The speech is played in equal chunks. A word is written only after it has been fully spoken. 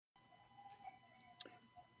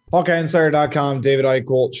HawkeyeInsider.com, David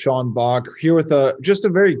Eichholt, Sean Bach, here with just a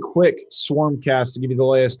very quick Swarmcast to give you the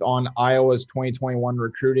latest on Iowa's 2021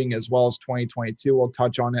 recruiting as well as 2022. We'll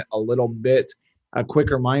touch on it a little bit. A quick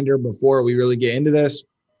reminder before we really get into this,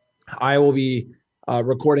 I will be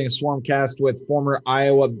recording a Swarmcast with former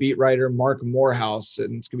Iowa beat writer Mark Morehouse,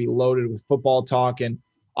 and it's going to be loaded with football talk. And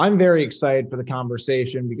I'm very excited for the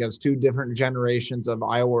conversation because two different generations of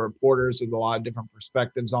Iowa reporters with a lot of different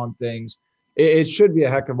perspectives on things. It should be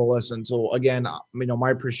a heck of a listen. So again, my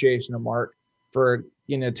appreciation of Mark for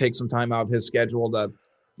take some time out of his schedule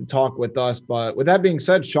to talk with us. But with that being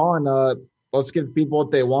said, Sean, let's give people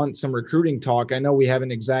what they want, some recruiting talk. I know we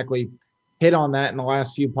haven't exactly hit on that in the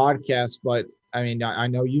last few podcasts, but I mean, I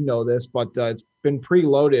know you know this, but it's been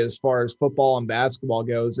preloaded as far as football and basketball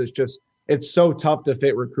goes. It's so tough to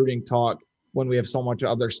fit recruiting talk when we have so much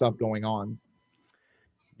other stuff going on.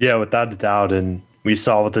 Yeah, without a doubt. And we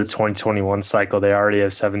saw with the 2021 cycle, they already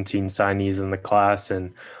have 17 signees in the class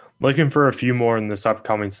and looking for a few more in this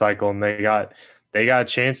upcoming cycle. And they got a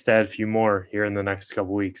chance to add a few more here in the next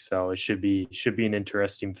couple weeks. So it should be an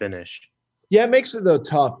interesting finish. Yeah, it makes it though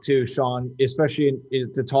tough too, Sean, especially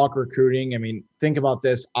to talk recruiting. I mean, think about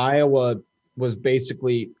this. Iowa was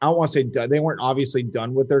basically, I don't want to say done. They weren't obviously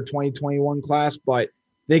done with their 2021 class, but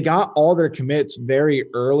they got all their commits very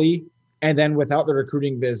early. And then without the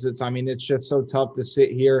recruiting visits, I mean, it's just so tough to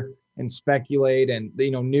sit here and speculate. And,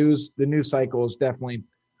 the news cycle is definitely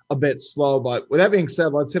a bit slow. But with that being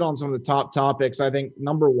said, let's hit on some of the top topics. I think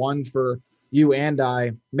number one for you and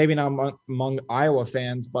I, maybe not among Iowa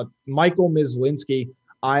fans, but Michael Myslinski,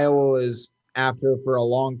 Iowa is after for a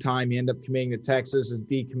long time. He ended up committing to Texas, is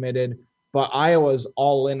decommitted. But Iowa's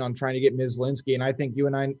all in on trying to get Myslinski. And I think you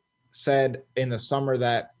and I said in the summer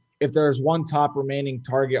that if there's one top remaining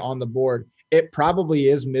target on the board, it probably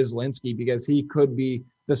is Myslinski because he could be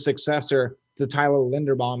the successor to Tyler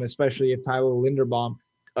Linderbaum, especially if Tyler Linderbaum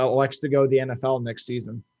elects to go to the NFL next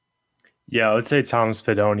season. Yeah, I would say Thomas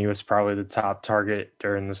Fidone was probably the top target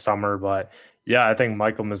during the summer, but yeah, I think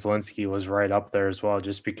Michael Myslinski was right up there as well,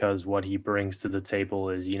 just because what he brings to the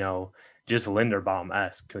table is, just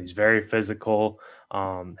Linderbaum-esque. He's very physical,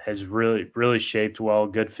 has really shaped well,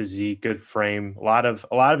 good physique, good frame, a lot of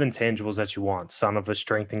intangibles that you want. Son of a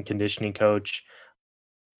strength and conditioning coach,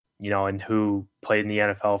 and who played in the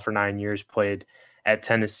NFL for 9 years, played at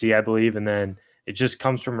Tennessee, I believe, and then it just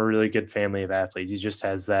comes from a really good family of athletes. He just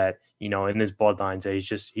has that, in his bloodlines.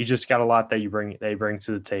 He just got a lot that they bring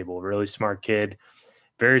to the table. Really smart kid,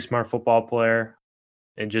 very smart football player,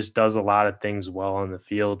 and just does a lot of things well on the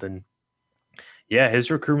field. And yeah,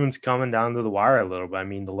 his recruitment's coming down to the wire a little bit. I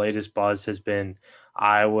mean, the latest buzz has been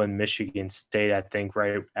Iowa and Michigan State, I think,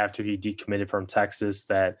 right after he decommitted from Texas,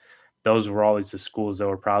 that those were always the schools that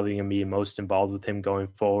were probably going to be most involved with him going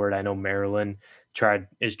forward. I know Maryland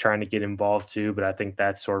is trying to get involved too, but I think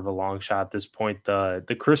that's sort of a long shot at this point.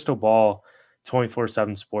 The Crystal Ball,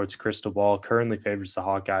 24/7 Sports Crystal Ball currently favors the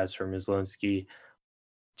Hawkeyes for Myslinski,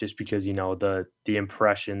 just because the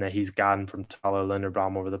impression that he's gotten from Tyler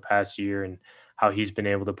Linderbaum over the past year and how he's been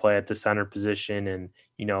able to play at the center position, and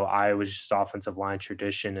Iowa's just offensive line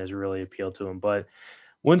tradition has really appealed to him. But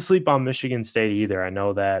wouldn't sleep on Michigan State either. I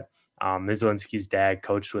know that Myslinski's dad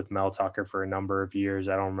coached with Mel Tucker for a number of years.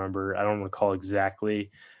 I don't recall exactly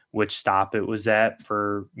which stop it was at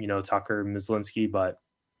for, Tucker and Myslinski, but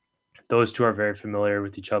those two are very familiar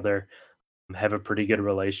with each other, have a pretty good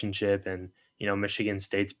relationship. And, Michigan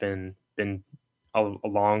State's been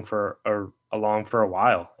along for a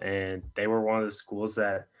while. And they were one of the schools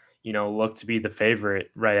that, looked to be the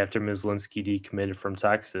favorite right after Myslinski decommitted from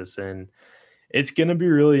Texas. And it's going to be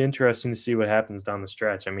really interesting to see what happens down the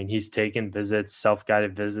stretch. I mean, he's taken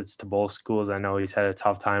self-guided visits to both schools. I know he's had a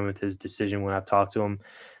tough time with his decision when I've talked to him.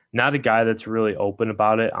 Not a guy that's really open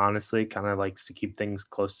about it, honestly, kind of likes to keep things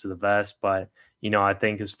close to the vest. But, I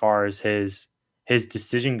think as far as his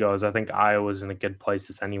decision goes, I think Iowa's in a good place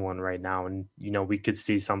as anyone right now. And, we could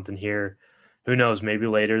see something here. Who knows, maybe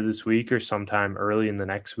later this week or sometime early in the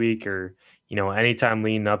next week or, anytime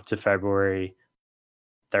leading up to February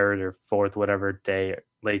 3rd or 4th, whatever day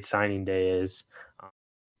late signing day is.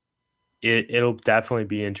 It'll definitely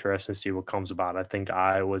be interesting to see what comes about. I think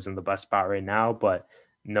Iowa's in the best spot right now, but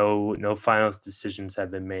no final decisions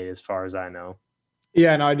have been made as far as I know.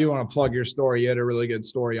 Yeah, and I do want to plug your story. You had a really good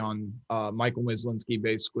story on Michael Myslinski,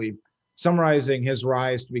 basically summarizing his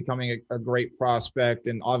rise to becoming a great prospect.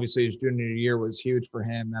 And obviously his junior year was huge for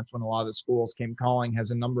him. That's when a lot of the schools came calling,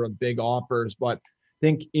 has a number of big offers, but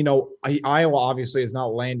think, Iowa obviously has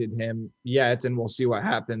not landed him yet, and we'll see what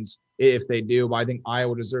happens if they do. But I think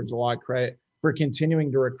Iowa deserves a lot of credit for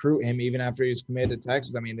continuing to recruit him even after he was committed to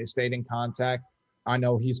Texas. I mean, they stayed in contact I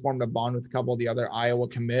know he's formed a bond with a couple of the other Iowa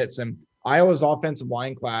commits, and Iowa's offensive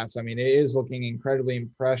line class, I mean, it is looking incredibly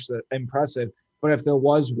impressive. But if there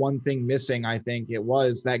was one thing missing, I think it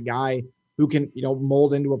was that guy who can,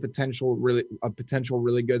 mold into a potential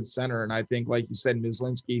really good center. And I think, like you said,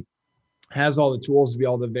 Myslinski has all the tools to be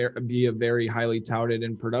able to be a very highly touted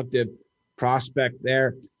and productive prospect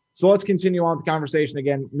there. So let's continue on with the conversation.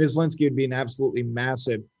 Again, Myslinski would be an absolutely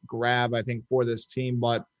massive grab, I think, for this team.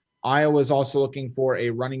 But Iowa is also looking for a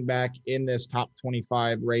running back in this top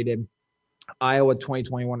 25 rated Iowa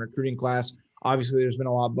 2021 recruiting class. Obviously, there's been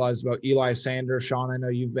a lot of buzz about Eli Sanders. Sean, I know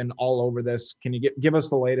you've been all over this. Can you give us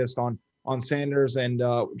the latest on Sanders and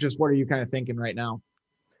just what are you kind of thinking right now?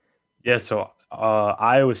 Yeah, so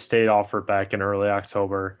Iowa State offered back in early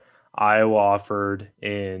October. Iowa offered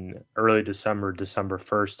in early December, December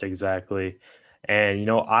 1st exactly. And,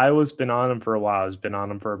 Iowa's been on him for a while. It's been on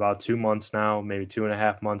him for about 2 months now, maybe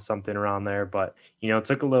 2.5 months, something around there. But, it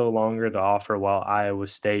took a little longer to offer while Iowa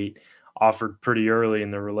State offered pretty early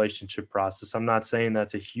in the relationship process. I'm not saying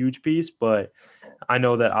that's a huge piece, but I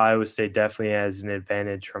know that Iowa State definitely has an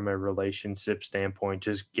advantage from a relationship standpoint,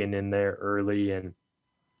 just getting in there early and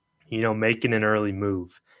making an early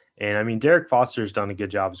move. And I mean, Derek Foster's done a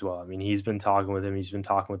good job as well. I mean, he's been talking with him. He's been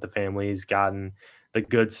talking with the family. He's gotten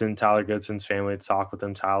Tyler Goodson's family to talk with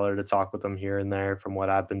him, Tyler to talk with him here and there, from what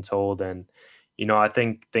I've been told. And, I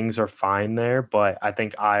think things are fine there, but I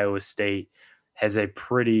think Iowa State has a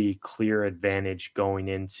pretty clear advantage going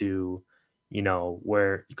into,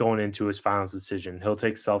 where going into his finals decision. He'll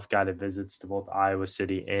take self-guided visits to both Iowa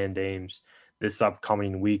City and Ames this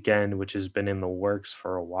upcoming weekend, which has been in the works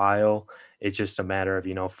for a while. It's just a matter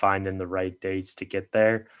of, finding the right dates to get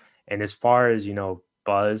there. And as far as,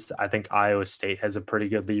 buzz, I think Iowa State has a pretty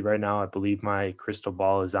good lead right now. I believe my crystal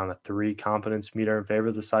ball is on a 3 confidence meter in favor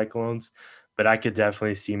of the Cyclones, but I could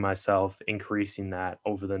definitely see myself increasing that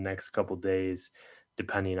over the next couple days,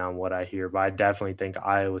 depending on what I hear. But I definitely think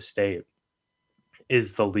Iowa State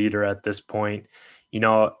is the leader at this point. You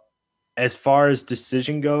know, as far as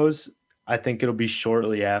decision goes, I think it'll be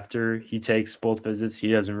shortly after he takes both visits.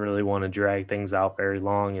 He doesn't really want to drag things out very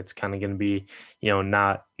long. It's kind of going to be,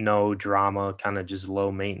 not no drama, kind of just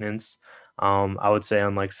low maintenance. I would say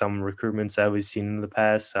unlike some recruitments that we've seen in the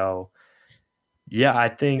past. So yeah, I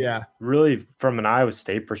think Yeah. really from an Iowa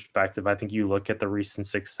State perspective, I think you look at the recent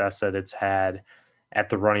success that it's had at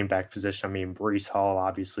the running back position. I mean, Brees Hall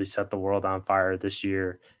obviously set the world on fire this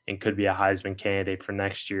year and could be a Heisman candidate for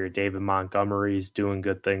next year. David Montgomery is doing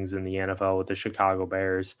good things in the NFL with the Chicago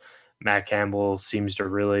Bears. Matt Campbell seems to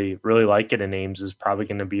really, really like it, and Ames is probably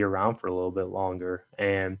going to be around for a little bit longer.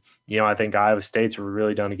 And, I think Iowa State's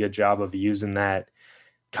really done a good job of using that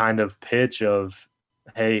kind of pitch of,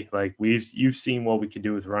 hey, like you've seen what we could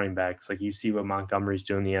do with running backs. Like you see what Montgomery's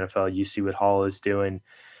doing in the NFL, you see what Hall is doing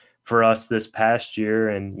for us this past year,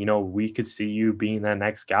 and we could see you being that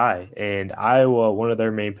next guy. And Iowa, one of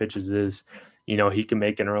their main pitches is, he can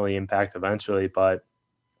make an early impact eventually, but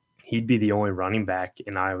he'd be the only running back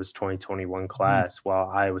in Iowa's 2021 Mhm. class, while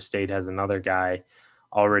Iowa State has another guy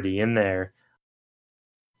already in there.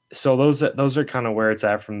 So those are kind of where it's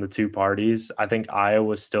at from the two parties. I think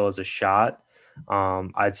Iowa still has a shot.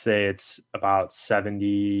 I'd say it's about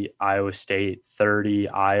 70 Iowa State, 30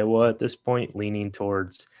 Iowa at this point, leaning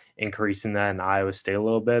towards increasing that in Iowa State a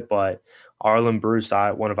little bit. But Arlen Bruce,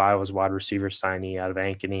 one of Iowa's wide receivers signee out of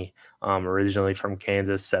Ankeny, originally from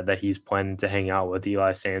Kansas, said that he's planning to hang out with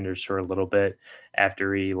Eli Sanders for a little bit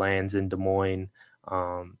after he lands in Des Moines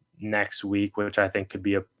next week, which I think could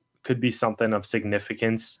be something of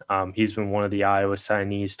significance. He's been one of the Iowa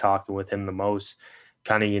signees talking with him the most,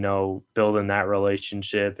 kind of, building that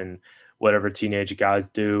relationship and whatever teenage guys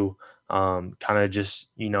do. Kind of just,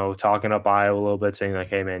 talking up Iowa a little bit, saying like,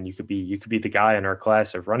 hey man, you could be the guy in our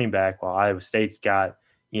class of running back, while Iowa State's got,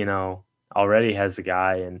 already has a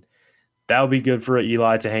guy. And that would be good for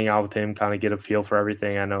Eli to hang out with him, kind of get a feel for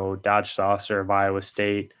everything. I know Dodge Saucer of Iowa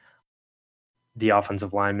State, the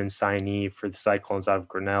offensive lineman signee for the Cyclones out of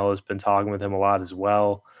Grinnell, has been talking with him a lot as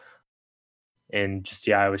well. And just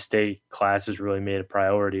the Iowa State class has really made a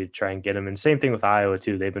priority to try and get him. And same thing with Iowa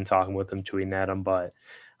too. They've been talking with him, tweeting at him. But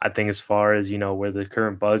I think as far as, where the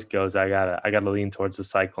current buzz goes, I gotta lean towards the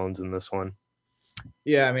Cyclones in this one.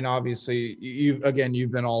 Yeah, I mean, obviously, you've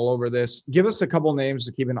been all over this. Give us a couple names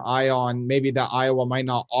to keep an eye on, maybe that Iowa might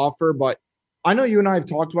not offer, but I know you and I have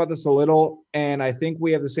talked about this a little, and I think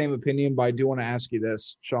we have the same opinion. But I do want to ask you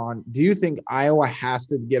this, Sean. Do you think Iowa has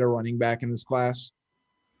to get a running back in this class?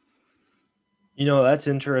 That's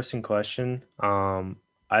an interesting question.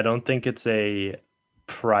 I don't think it's a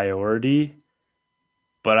priority.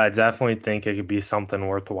 but I definitely think it could be something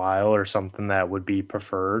worthwhile or something that would be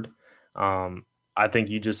preferred. I think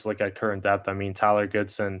you just look at current depth. I mean, Tyler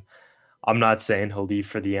Goodson, I'm not saying he'll leave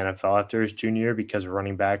for the NFL after his junior year because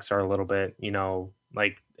running backs are a little bit,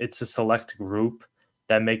 like it's a select group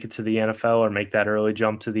that make it to the NFL or make that early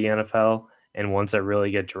jump to the NFL and ones that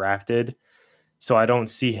really get drafted. So I don't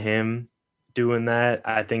see him doing that.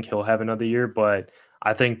 I think he'll have another year, but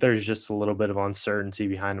I think there's just a little bit of uncertainty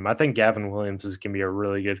behind him. I think Gavin Williams is going to be a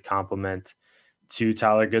really good complement to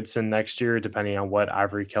Tyler Goodson next year, depending on what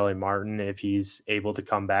Ivory Kelly Martin, if he's able to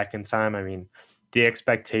come back in time. I mean, the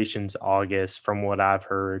expectations August, from what I've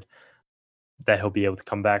heard, that he'll be able to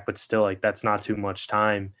come back, but still, like that's not too much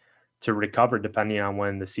time to recover, depending on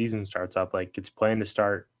when the season starts up. Like it's planned to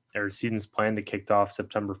start, or season's planned to kick off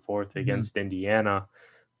September 4th against Indiana,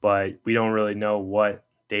 but we don't really know what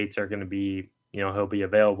dates are going to be. He'll be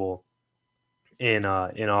available in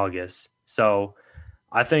August. So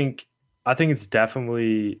I think I think it's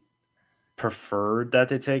definitely preferred that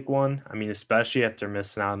they take one. I mean, especially after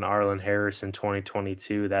missing out on Arlen Harris in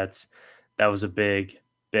 2022. That was a big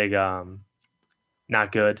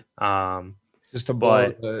not good. Just to blow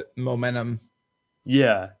But the momentum.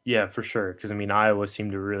 yeah, yeah, for sure. Because I mean, Iowa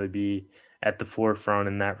seemed to really be at the forefront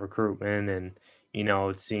in that recruitment, and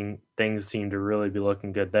things seem to really be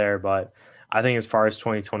looking good there. But I think as far as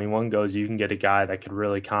 2021 goes, you can get a guy that could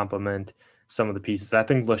really complement some of the pieces. I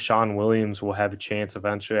think LaShawn Williams will have a chance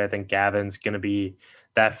eventually. I think Gavin's going to be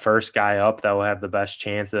that first guy up that will have the best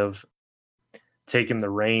chance of taking the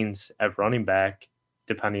reins at running back,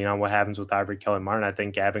 depending on what happens with Ivory Kelly Martin. I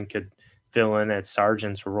think Gavin could fill in at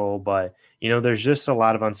Sargent's role, but there's just a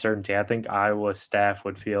lot of uncertainty. I think Iowa staff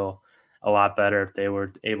would feel a lot better if they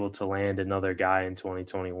were able to land another guy in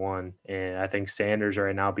 2021. And I think Sanders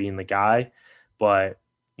right now being the guy, but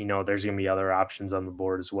there's going to be other options on the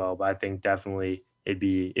board as well. But I think definitely it'd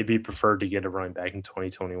be preferred to get a running back in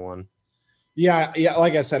 2021. Yeah, yeah.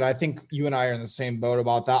 Like I said, I think you and I are in the same boat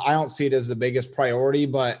about that. I don't see it as the biggest priority,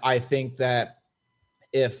 but I think that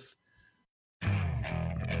if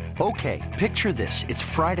Okay, picture this. It's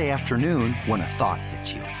Friday afternoon when a thought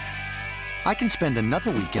hits you. I can spend another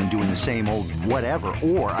weekend doing the same old whatever,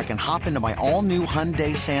 or I can hop into my all-new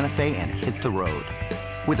Hyundai Santa Fe and hit the road.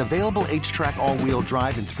 With available H-Track all-wheel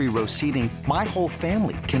drive and 3-row seating, my whole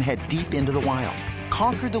family can head deep into the wild.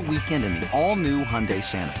 Conquer the weekend in the all-new Hyundai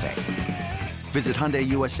Santa Fe. Visit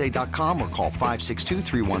HyundaiUSA.com or call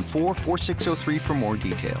 562-314-4603 for more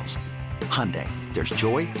details. Hyundai, there's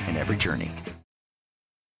joy in every journey.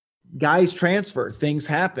 guys transfer, things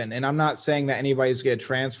happen. And I'm not saying that anybody's going to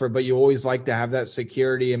transfer, but you always like to have that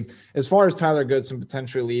security. And as far as Tyler Goodson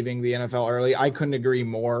potentially leaving the NFL early, I couldn't agree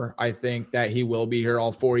more. I think that he will be here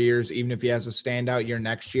all 4 years, even if he has a standout year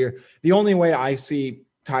next year. The only way I see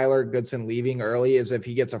Tyler Goodson leaving early is if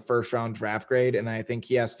he gets a first round draft grade, and then I think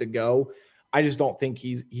he has to go. I just don't think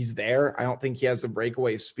he's there. I don't think he has the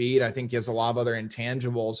breakaway speed. I think he has a lot of other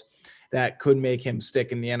intangibles that could make him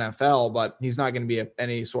stick in the NFL, but he's not going to be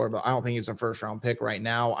any sort of, I don't think he's a first round pick right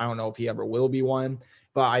now. I don't know if he ever will be one,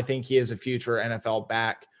 but I think he is a future NFL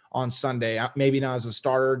back on Sunday. Maybe not as a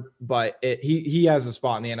starter, but he has a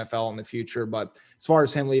spot in the NFL in the future. But as far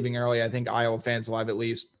as him leaving early, I think Iowa fans will have at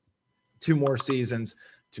least 2 more seasons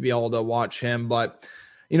to be able to watch him. But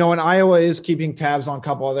and Iowa is keeping tabs on a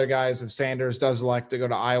couple other guys. If Sanders does elect to go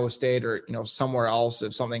to Iowa State or, somewhere else,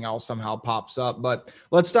 if something else somehow pops up. But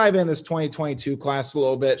let's dive in this 2022 class a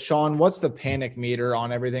little bit. Sean, what's the panic meter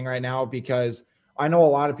on everything right now? Because I know a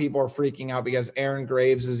lot of people are freaking out because Aaron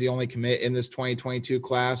Graves is the only commit in this 2022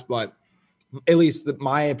 class. But at least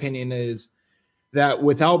my opinion is that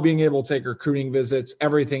without being able to take recruiting visits,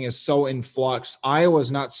 everything is so in flux. Iowa's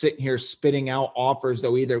not sitting here spitting out offers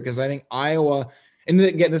though either, because I think Iowa – and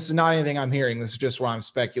again, this is not anything I'm hearing. This is just what I'm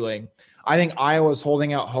speculating. I think Iowa's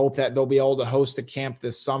holding out hope that they'll be able to host a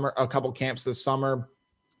couple camps this summer,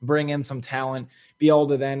 bring in some talent, be able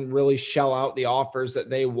to then really shell out the offers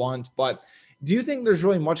that they want. But do you think there's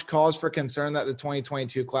really much cause for concern that the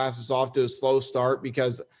 2022 class is off to a slow start?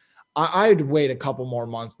 Because I'd wait a couple more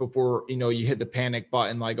months before, you hit the panic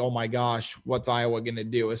button like, oh my gosh, what's Iowa going to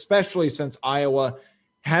do? Especially since Iowa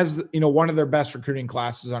has, one of their best recruiting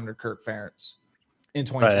classes under Kirk Ferentz in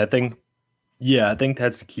 2020. Right, I think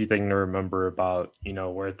that's the key thing to remember about,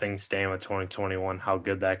 where things stand with 2021, how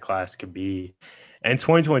good that class could be. And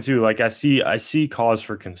 2022, like I see cause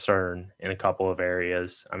for concern in a couple of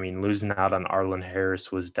areas. I mean, losing out on Arlen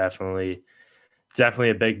Harris was definitely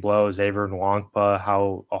a big blow. Xavier Nwankpa,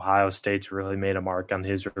 how Ohio State's really made a mark on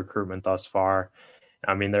his recruitment thus far.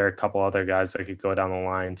 I mean, there are a couple other guys that could go down the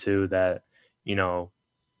line too that,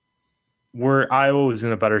 where Iowa was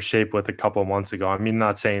in a better shape with a couple of months ago. I mean,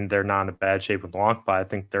 not saying they're not in a bad shape with Lonk, but I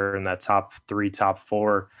think they're in that top 3, top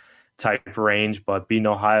 4 type range. But beating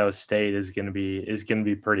Ohio State is going to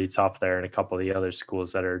be pretty tough there, and a couple of the other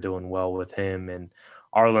schools that are doing well with him and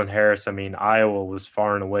Arlen Harris. I mean, Iowa was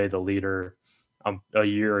far and away the leader a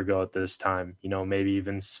year ago at this time. Maybe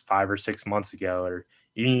even 5 or 6 months ago, or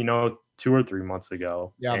even 2 or 3 months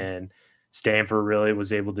ago. Yeah. And Stanford really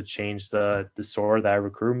was able to change the sort of that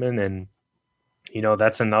recruitment. And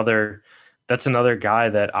that's another guy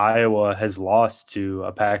that Iowa has lost to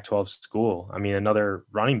a Pac-12 school. I mean, another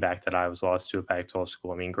running back that Iowa's lost to a Pac-12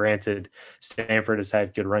 school. I mean, granted, Stanford has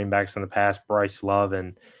had good running backs in the past, Bryce Love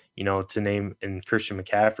and Christian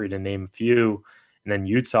McCaffrey, to name a few. And then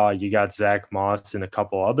Utah, you got Zach Moss and a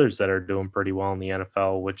couple others that are doing pretty well in the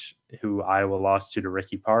NFL, who Iowa lost to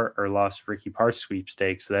Ricky Parr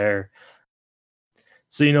sweepstakes there.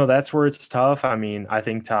 So, that's where it's tough. I mean, I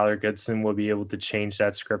think Tyler Goodson will be able to change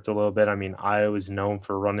that script a little bit. I mean, Iowa is known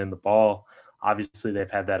for running the ball. Obviously,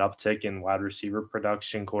 they've had that uptick in wide receiver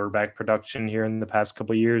production, quarterback production here in the past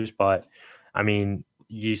couple of years. But, I mean,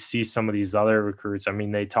 you see some of these other recruits. I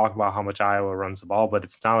mean, they talk about how much Iowa runs the ball, but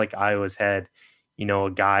it's not like Iowa's had,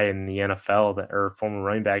 a guy in the NFL or a former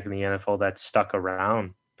running back in the NFL that's stuck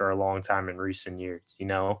around for a long time in recent years,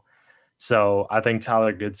 So I think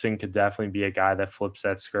Tyler Goodson could definitely be a guy that flips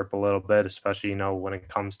that script a little bit, especially, when it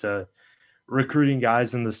comes to recruiting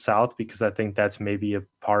guys in the South, because I think that's maybe a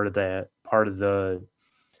part of the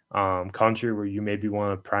country where you maybe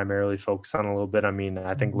want to primarily focus on a little bit. I mean,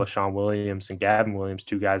 I think LaShawn Williams and Gavin Williams,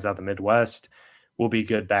 2 guys out of the Midwest, will be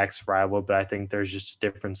good backs for Iowa, but I think there's just a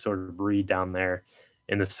different sort of breed down there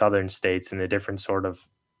in the southern states and a different sort of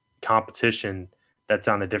competition that's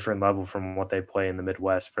on a different level from what they play in the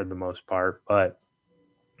Midwest for the most part. But,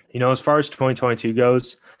 as far as 2022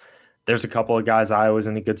 goes, there's a couple of guys Iowa's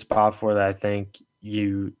in a good spot for that I think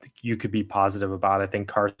you could be positive about. I think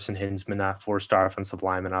Carson Hinsman, that 4-star offensive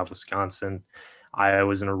lineman out of Wisconsin,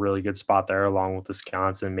 Iowa's in a really good spot there, along with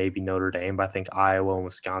Wisconsin, maybe Notre Dame. But I think Iowa and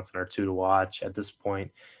Wisconsin are 2 to watch at this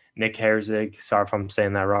point. Nick Herzig, sorry if I'm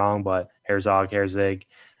saying that wrong, but Herzig,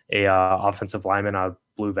 a offensive lineman out of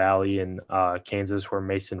Blue Valley in Kansas, where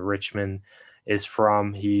Mason Richman is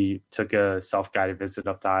from. He took a self-guided visit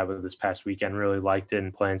up to Iowa this past weekend, really liked it,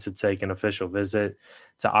 and plans to take an official visit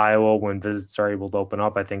to Iowa when visits are able to open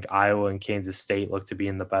up. I think Iowa and Kansas State look to be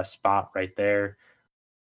in the best spot right there.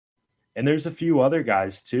 And there's a few other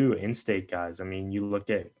guys too, in-state guys. I mean, you look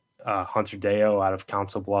at Hunter Deo out of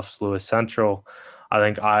Council Bluffs, Lewis Central. I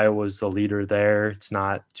think Iowa's the leader there. It's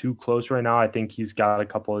not too close right now. I think he's got a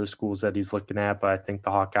couple of schools that he's looking at, but I think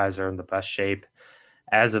the Hawkeyes are in the best shape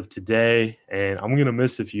as of today. And I'm going to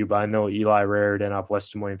miss a few, but I know Eli Raridan of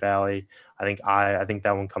West Des Moines Valley. I think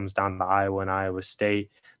that one comes down to Iowa and Iowa State.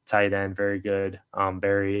 Tight end, very good,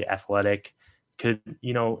 very athletic. Could,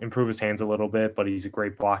 improve his hands a little bit, but he's a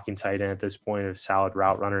great blocking tight end at this point, a solid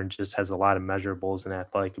route runner, and just has a lot of measurables and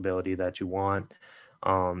athletic ability that you want.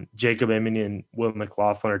 Jacob Imeny and Will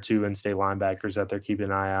McLaughlin are 2 in-state linebackers that they're keeping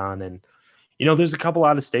an eye on. And, there's a couple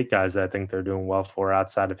out-of-state guys that I think they're doing well for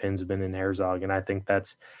outside of Hinsman and Herzog. And I think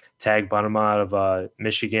that's Tag Bunema out of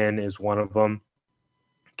Michigan is one of them.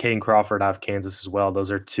 Caden Crawford out of Kansas as well. Those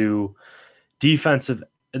are 2 guys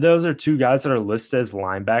that are listed as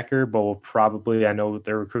linebacker, but will probably, I know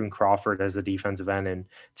they're recruiting Crawford as a defensive end, and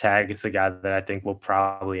Tag is a guy that I think will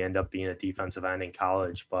probably end up being a defensive end in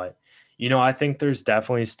college. But, I think there's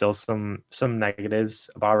definitely still some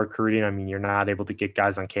negatives about recruiting. I mean, you're not able to get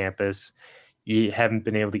guys on campus. You haven't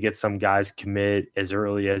been able to get some guys commit as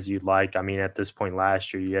early as you'd like. I mean, at this point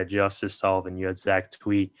last year, you had Justice Sullivan, you had Zach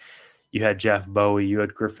Tweet, you had Jeff Bowie, you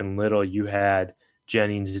had Griffin Little, you had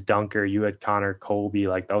Jennings Dunker, you had Connor Colby.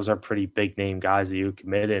 Like, those are pretty big name guys that you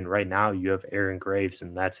committed. And right now you have Aaron Graves,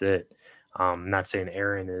 and that's it. I'm not saying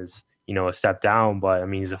Aaron is, a step down, but I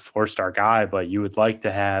mean, he's a 4-star guy, but you would like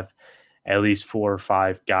to have at least 4 or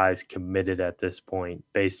 5 guys committed at this point,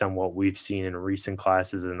 based on what we've seen in recent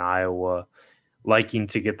classes in Iowa, liking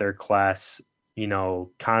to get their class,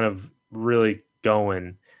 kind of really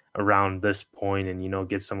going around this point and,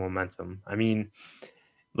 get some momentum. I mean,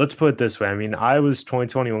 let's put it this way. I mean, Iowa's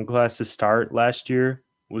 2021 class to start last year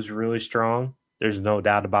was really strong. There's no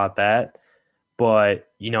doubt about that. But,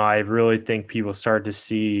 I really think people started to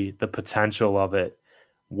see the potential of it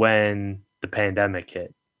when the pandemic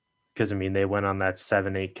hit. Because, I mean, they went on that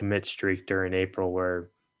 7-8 commit streak during April where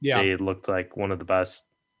they looked like one of the best,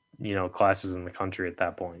 classes in the country at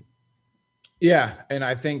that point. Yeah, and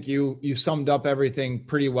I think you summed up everything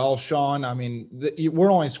pretty well, Sean. I mean,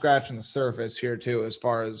 we're only scratching the surface here too, as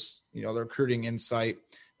far as the recruiting insight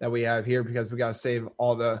that we have here, because we got to save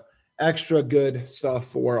all the extra good stuff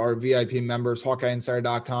for our VIP members,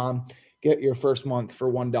 HawkeyeInsider.com. Get your first month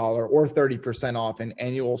for $1 or 30% off an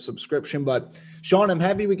annual subscription. But Sean, I'm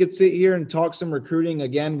happy we could sit here and talk some recruiting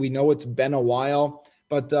again. We know it's been a while,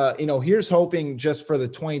 but here's hoping just for the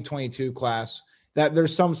 2022 class that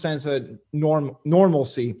there's some sense of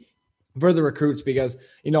normalcy for the recruits, because,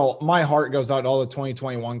 my heart goes out to all the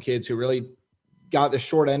 2021 kids who really got the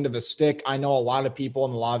short end of a stick. I know a lot of people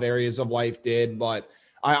in a lot of areas of life did, but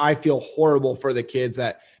I feel horrible for the kids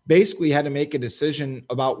that basically had to make a decision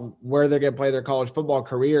about where they're going to play their college football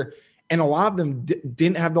career. And a lot of them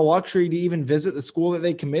didn't have the luxury to even visit the school that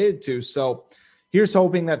they committed to. So here's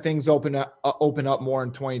hoping that things open up more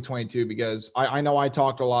in 2022, because I know I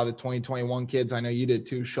talked to a lot of the 2021 kids. I know you did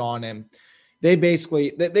too, Sean, and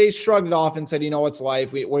they shrugged it off and said, it's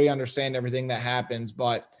life. We understand everything that happens,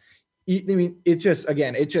 but it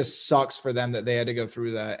just sucks for them that they had to go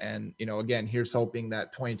through that. And, again, here's hoping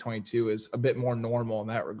that 2022 is a bit more normal in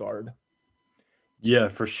that regard. Yeah,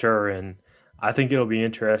 for sure. And I think it'll be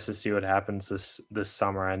interesting to see what happens this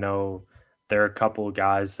summer. I know there are a couple of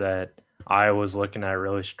guys that I was looking at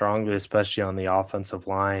really strongly, especially on the offensive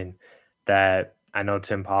line, that I know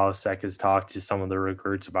Tim Polasek has talked to some of the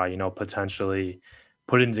recruits about, potentially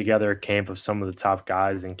putting together a camp of some of the top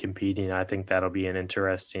guys and competing. I think that'll be an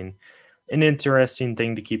interesting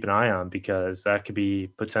thing to keep an eye on, because that could be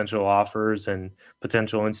potential offers and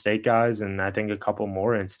potential in-state guys. And I think a couple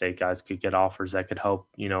more in-state guys could get offers that could help,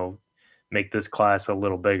 make this class a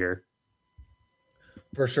little bigger.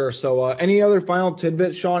 For sure. So any other final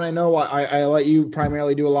tidbits, Sean? I know I let you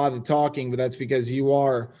primarily do a lot of the talking, but that's because you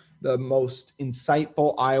are the most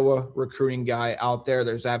insightful Iowa recruiting guy out there.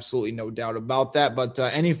 There's absolutely no doubt about that. But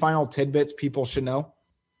any final tidbits people should know?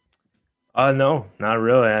 No, not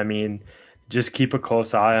really. I mean, just keep a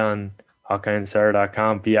close eye on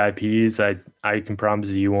HawkeyeInsider.com VIPs. I can promise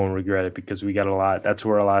you won't regret it, because we got a lot. That's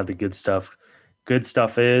where a lot of the good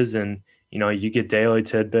stuff is. And, you get daily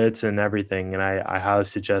tidbits and everything. And I highly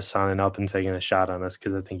suggest signing up and taking a shot on this,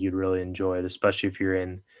 because I think you'd really enjoy it, especially if you're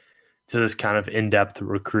in to this kind of in-depth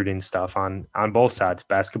recruiting stuff on both sides,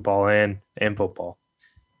 basketball and football.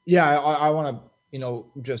 Yeah, I want to,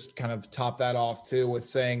 just kind of top that off too with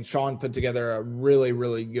saying Sean put together a really,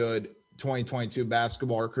 really good 2022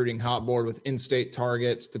 basketball recruiting hot board with in-state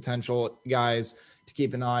targets, potential guys to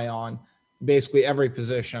keep an eye on, basically every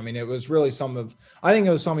position. I mean, it was really I think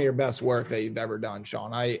it was some of your best work that you've ever done,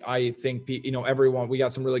 Sean. I think, everyone, we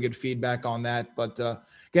got some really good feedback on that, but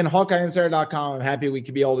again, HawkeyeInsider.com. I'm happy we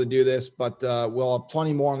could be able to do this, but we'll have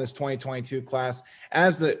plenty more on this 2022 class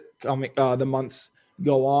as the months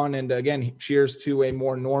go on. And again, cheers to a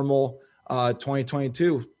more normal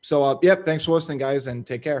 2022. So, thanks for listening, guys, and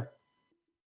take care.